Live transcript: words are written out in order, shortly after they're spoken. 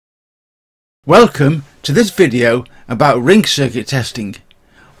Welcome to this video about ring circuit testing,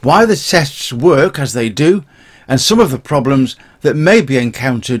 why the tests work as they do, and some of the problems that may be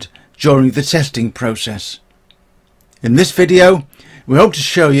encountered during the testing process. In this video, we hope to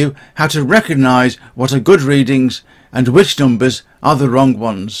show you how to recognize what are good readings and which numbers are the wrong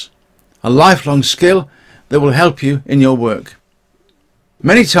ones, a lifelong skill that will help you in your work.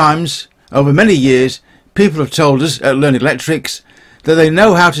 Many times, over many years, people have told us at Learn Electrics that they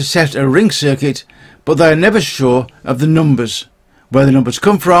know how to test a ring circuit, but they are never sure of the numbers, where the numbers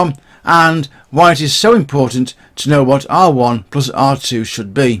come from, and why it is so important to know what R1 plus R2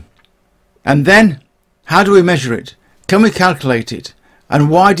 should be. And then, how do we measure it? Can we calculate it?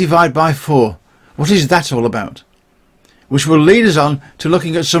 And why divide by 4? What is that all about? Which will lead us on to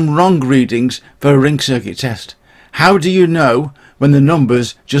looking at some wrong readings for a ring circuit test. How do you know when the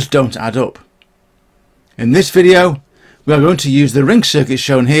numbers just don't add up? In this video, we are going to use the ring circuit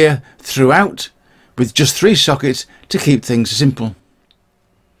shown here throughout, with just 3 sockets to keep things simple.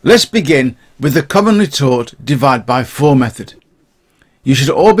 Let's begin with the commonly taught divide by 4 method. You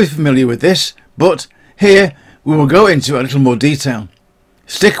should all be familiar with this, but here we will go into a little more detail.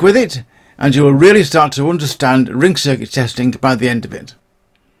 Stick with it and you will really start to understand ring circuit testing by the end of it.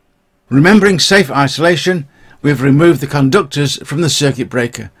 Remembering safe isolation, we have removed the conductors from the circuit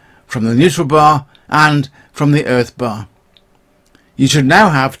breaker, from the neutral bar and from the earth bar. You should now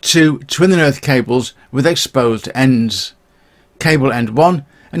have 2 twin and earth cables with exposed ends, cable end 1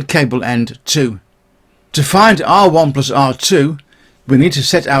 and cable end 2. To find R1 plus R2, we need to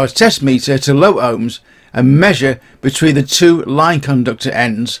set our test meter to low ohms and measure between the 2 line conductor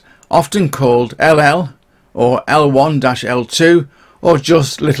ends, often called LL or L1-L2 or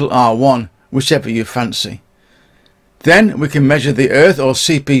just little r1, whichever you fancy. Then we can measure the earth or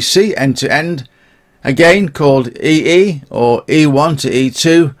CPC end to end, again called EE or E1 to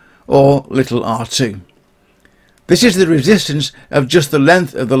E2 or little r2. This is the resistance of just the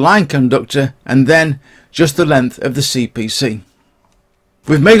length of the line conductor and then just the length of the CPC.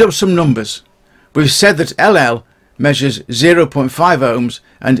 We've made up some numbers. We've said that LL measures 0.5 ohms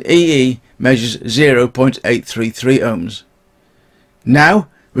and EE measures 0.833 ohms. Now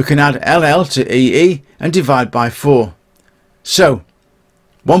we can add LL to EE and divide by 4. So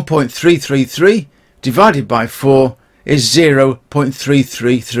 1.333 divided by 4 is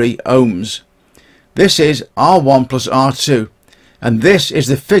 0.333 ohms. This is R1 plus R2, and this is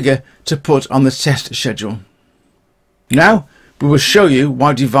the figure to put on the test schedule. Now we will show you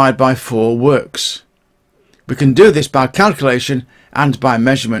why divide by 4 works. We can do this by calculation and by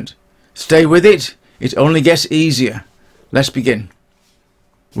measurement. Stay with it, it only gets easier. Let's begin.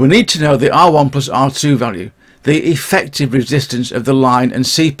 We need to know the R1 plus R2 value, the effective resistance of the line and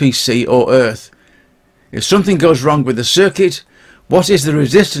CPC or earth. If something goes wrong with the circuit, what is the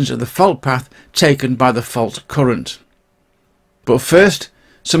resistance of the fault path taken by the fault current? But first,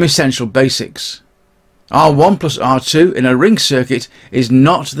 some essential basics. R1 plus R2 in a ring circuit is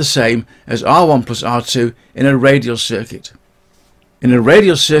not the same as R1 plus R2 in a radial circuit. In a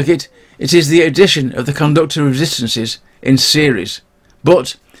radial circuit, it is the addition of the conductor resistances in series,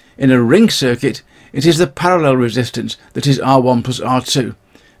 but in a ring circuit, it is the parallel resistance that is R1 plus R2,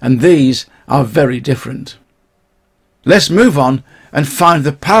 and these are very different. Let's move on and find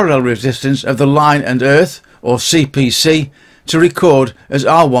the parallel resistance of the line and earth, or CPC, to record as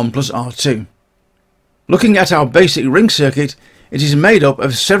R1 plus R2. Looking at our basic ring circuit, it is made up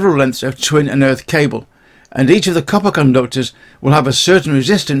of several lengths of twin and earth cable, and each of the copper conductors will have a certain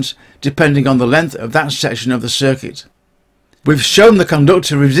resistance depending on the length of that section of the circuit. We've shown the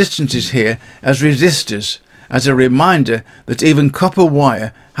conductor resistances here as resistors, as a reminder that even copper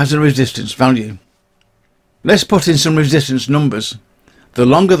wire has a resistance value. Let's put in some resistance numbers. The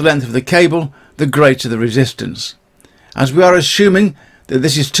longer the length of the cable, the greater the resistance. As we are assuming that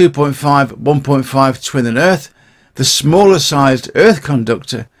this is 2.5, 1.5 twin and earth, the smaller sized earth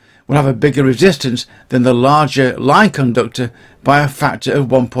conductor will have a bigger resistance than the larger line conductor by a factor of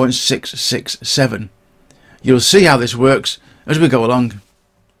 1.667. You'll see how this works as we go along.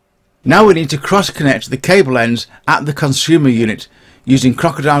 Now we need to cross-connect the cable ends at the consumer unit using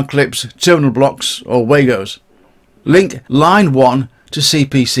crocodile clips, terminal blocks or Wagos. Link line 1 to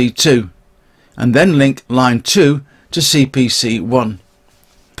CPC 2 and then link line 2 to CPC 1.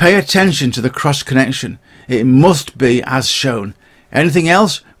 Pay attention to the cross connection. It must be as shown. Anything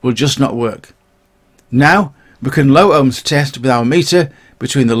else will just not work. Now we can low ohms test with our meter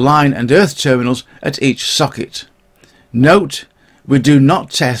between the line and earth terminals at each socket. Note, we do not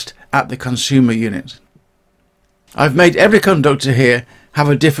test at the consumer unit. I've made every conductor here have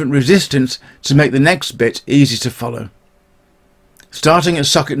a different resistance to make the next bit easy to follow. Starting at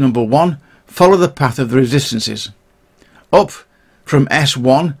socket number 1, follow the path of the resistances. Up from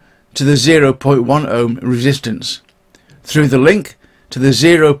S1 to the 0.1 ohm resistance, through the link to the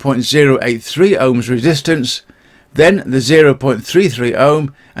 0.083 ohms resistance, then the 0.33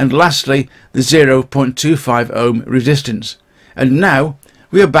 ohm, and lastly the 0.25 ohm resistance. And now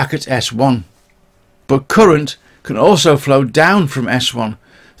we are back at S1. But current can also flow down from S1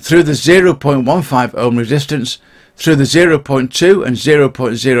 through the 0.15 ohm resistance, through the 0.2 and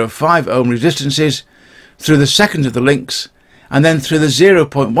 0.05 ohm resistances, through the second of the links, and then through the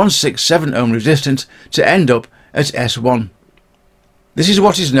 0.167 ohm resistance to end up at S1. This is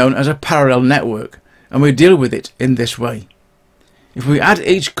what is known as a parallel network, and we deal with it in this way. If we add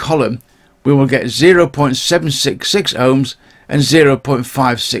each column, we will get 0.766 ohms and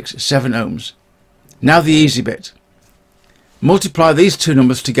 0.567 ohms. Now the easy bit. Multiply these two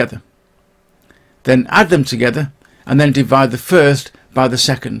numbers together. Then add them together and then divide the first by the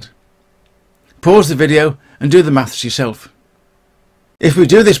second. Pause the video and do the maths yourself. If we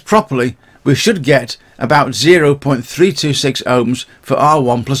do this properly, we should get about 0.326 ohms for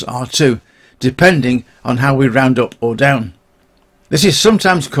R1 plus R2, depending on how we round up or down. This is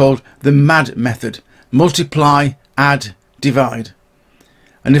sometimes called the MAD method, multiply, add, divide.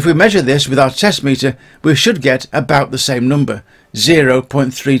 And if we measure this with our test meter, we should get about the same number,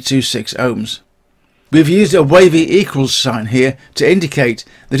 0.326 ohms. We've used a wavy equals sign here to indicate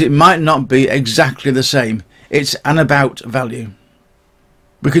that it might not be exactly the same. It's an about value.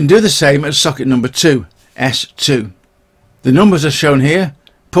 We can do the same at socket number 2, S2. The numbers are shown here.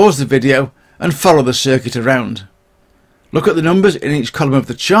 Pause the video and follow the circuit around. Look at the numbers in each column of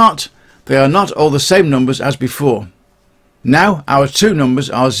the chart. They are not all the same numbers as before. Now our two numbers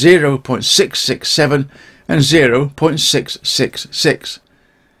are 0.667 and 0.666.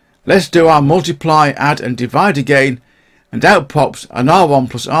 Let's do our multiply, add and divide again, and out pops an R1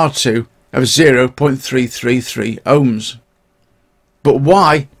 plus R2 of 0.333 ohms. But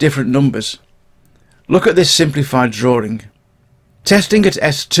why different numbers? Look at this simplified drawing. Testing at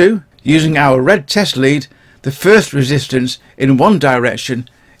S2 using our red test lead, the first resistance in one direction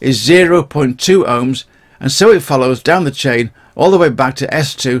is 0.2 ohms, and so it follows down the chain all the way back to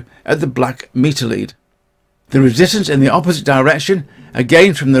S2 at the black meter lead. The resistance in the opposite direction,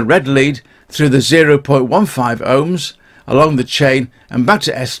 again from the red lead through the 0.15 ohms along the chain and back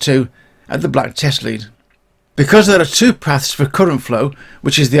to S2 at the black test lead. Because there are two paths for current flow,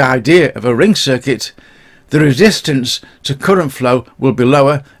 which is the idea of a ring circuit, the resistance to current flow will be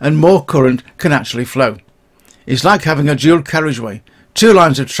lower and more current can actually flow. It's like having a dual carriageway. Two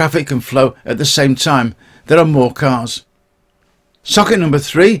lines of traffic can flow at the same time. There are more cars. Socket number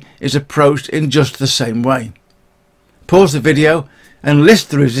 3 is approached in just the same way. Pause the video and list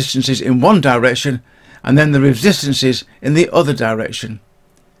the resistances in one direction and then the resistances in the other direction.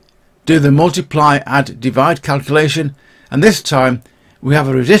 Do the multiply, add, divide calculation, and this time we have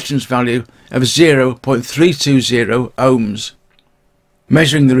a resistance value of 0.320 ohms.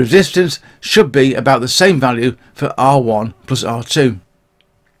 Measuring the resistance should be about the same value for R1 plus R2.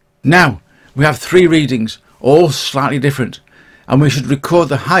 Now we have three readings, all slightly different, and we should record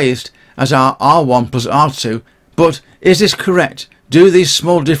the highest as our R1 plus R2, but is this correct? Do these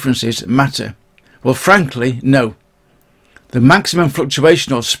small differences matter? Well, frankly, no. The maximum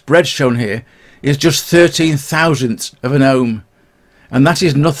fluctuation or spread shown here is just 13 thousandths of an ohm, and that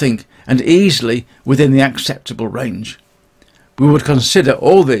is nothing and easily within the acceptable range. We would consider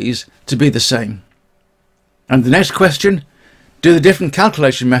all these to be the same. And the next question, do the different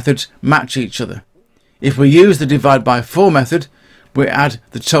calculation methods match each other? If we use the divide by 4 method, we add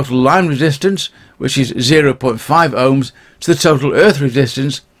the total line resistance, which is 0.5 ohms, to the total earth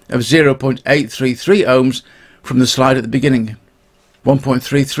resistance of 0.833 ohms from the slide at the beginning.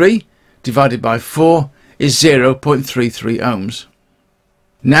 1.33 divided by 4 is 0.33 ohms.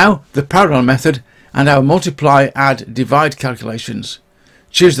 Now the parallel method and our multiply, add, divide calculations.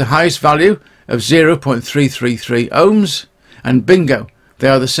 Choose the highest value of 0.333 ohms and bingo, they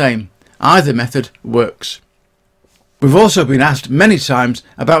are the same. Either method works. We've also been asked many times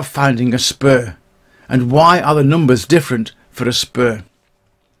about finding a spur, and why are the numbers different for a spur?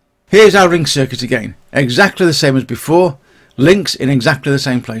 Here's our ring circuit again, exactly the same as before, links in exactly the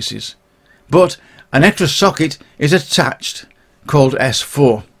same places. But an extra socket is attached, called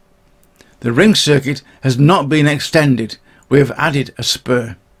S4. The ring circuit has not been extended, we have added a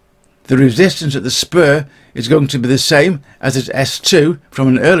spur. The resistance at the spur is going to be the same as at S2 from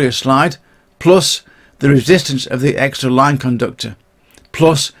an earlier slide, plus the resistance of the extra line conductor,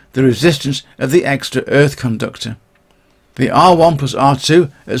 plus the resistance of the extra earth conductor. The R1 plus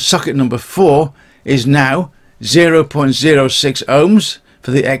R2 at socket number 4 is now 0.06 ohms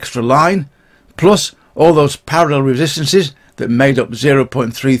for the extra line, plus all those parallel resistances that made up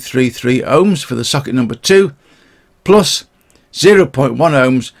 0.333 ohms for the socket number 2, plus 0.1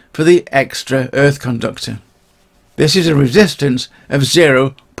 ohms for the extra earth conductor. This is a resistance of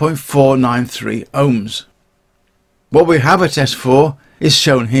 0.493 ohms. What we have at S4 is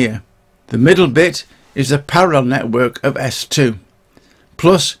shown here. The middle bit is the parallel network of S2,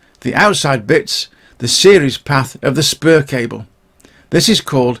 plus the outside bits, the series path of the spur cable. This is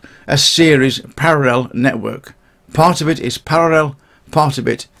called a series parallel network. Part of it is parallel, part of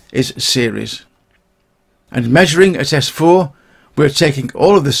it is series. And measuring at S4, we're taking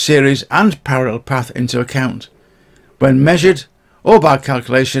all of the series and parallel path into account. When measured, or by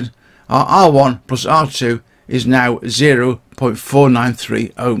calculation, our R1 plus R2 is now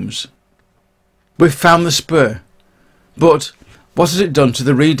 0.493 ohms. We've found the spur, but what has it done to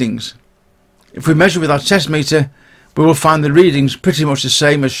the readings? If we measure with our test meter, we will find the readings pretty much the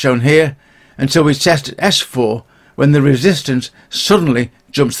same as shown here until we test at S4 when the resistance suddenly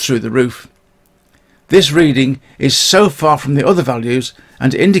jumps through the roof. This reading is so far from the other values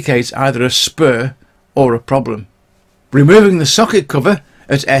and indicates either a spur or a problem. Removing the socket cover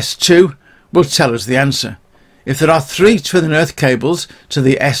at S2 will tell us the answer. If there are 3 twin and earth cables to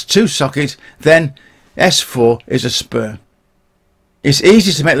the S2 socket, then S4 is a spur. It's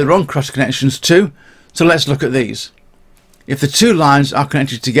easy to make the wrong cross connections too, so let's look at these. If the 2 lines are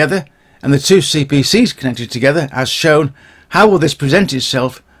connected together and the 2 CPCs connected together as shown, how will this present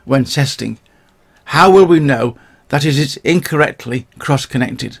itself when testing? How will we know that it is incorrectly cross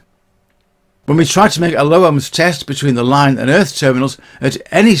connected? When we try to make a low ohms test between the line and earth terminals at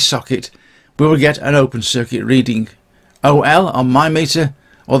any socket, we will get an open circuit reading, OL on my meter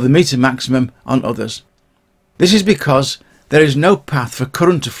or the meter maximum on others. This is because there is no path for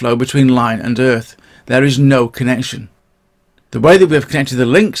current to flow between line and earth. There is no connection. The way that we have connected the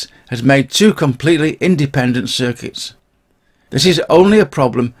links has made 2 completely independent circuits. This is only a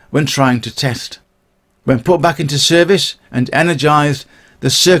problem when trying to test. When put back into service and energized, the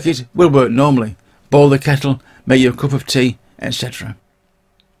circuit will work normally. Boil the kettle, make you a cup of tea, etc.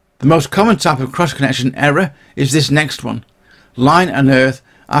 The most common type of cross-connection error is this next one. Line and earth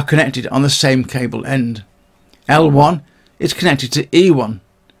are connected on the same cable end. L1 is connected to E1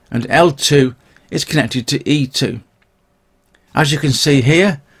 and L2 is connected to E2. As you can see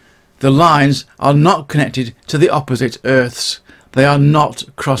here, the lines are not connected to the opposite earths. They are not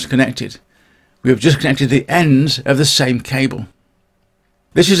cross-connected. We have just connected the ends of the same cable.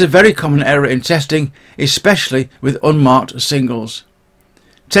 This is a very common error in testing, especially with unmarked singles.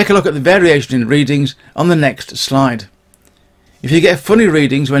 Take a look at the variation in readings on the next slide. If you get funny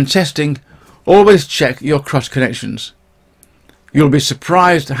readings when testing, always check your cross connections. You'll be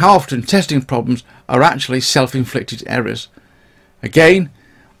surprised how often testing problems are actually self-inflicted errors. Again,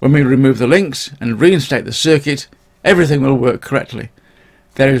 when we remove the links and reinstate the circuit, everything will work correctly.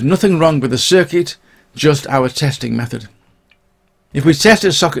 There is nothing wrong with the circuit, just our testing method. If we test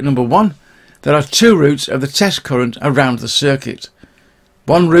at socket number 1, there are 2 routes of the test current around the circuit.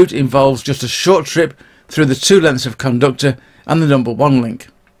 One route involves just a short trip through the 2 lengths of conductor and the number 1 link.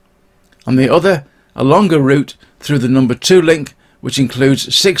 On the other, a longer route through the number 2 link, which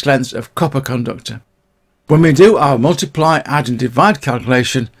includes 6 lengths of copper conductor. When we do our multiply, add and divide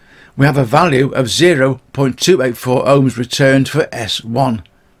calculation, we have a value of 0.284 ohms returned for S1.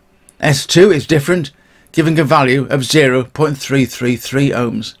 S2 is different, giving a value of 0.333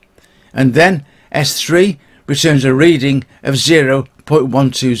 ohms. And then S3 returns a reading of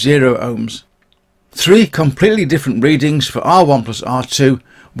 0.120 ohms. 3 completely different readings for R1 plus R2,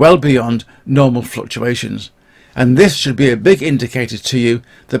 well beyond normal fluctuations. And this should be a big indicator to you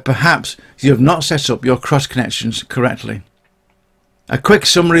that perhaps you have not set up your cross connections correctly. A quick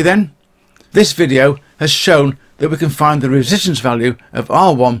summary then. This video has shown that we can find the resistance value of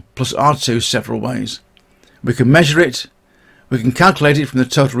R1 plus R2 several ways. We can measure it, we can calculate it from the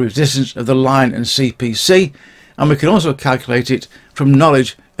total resistance of the line and CPC, and we can also calculate it from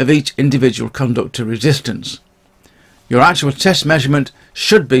knowledge of each individual conductor resistance. Your actual test measurement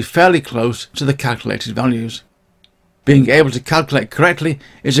should be fairly close to the calculated values. Being able to calculate correctly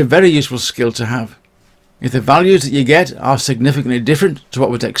is a very useful skill to have. If the values that you get are significantly different to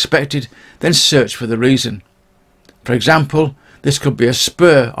what was expected, then search for the reason. For example, this could be a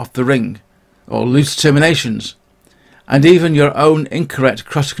spur off the ring, or loose terminations, and even your own incorrect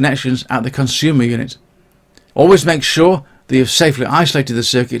cross connections at the consumer unit. Always make sure that you have safely isolated the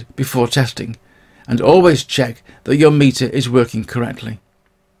circuit before testing, and always check that your meter is working correctly.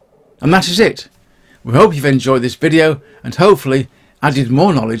 And that is it. We hope you've enjoyed this video and hopefully added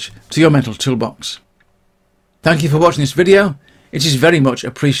more knowledge to your mental toolbox. Thank you for watching this video. It is very much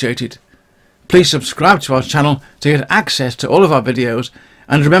appreciated. Please subscribe to our channel to get access to all of our videos,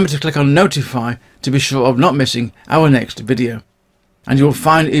 and remember to click on notify to be sure of not missing our next video. And you will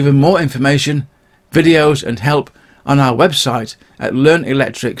find even more information, videos and help on our website at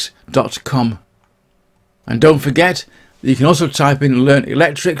learnelectrics.com. And don't forget that you can also type in Learn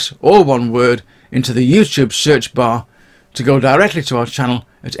Electrics, all one word, into the YouTube search bar to go directly to our channel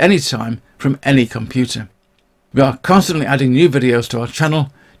at any time from any computer. We are constantly adding new videos to our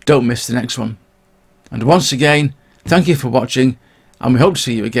channel. Don't miss the next one. And once again, thank you for watching, and we hope to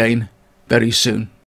see you again very soon.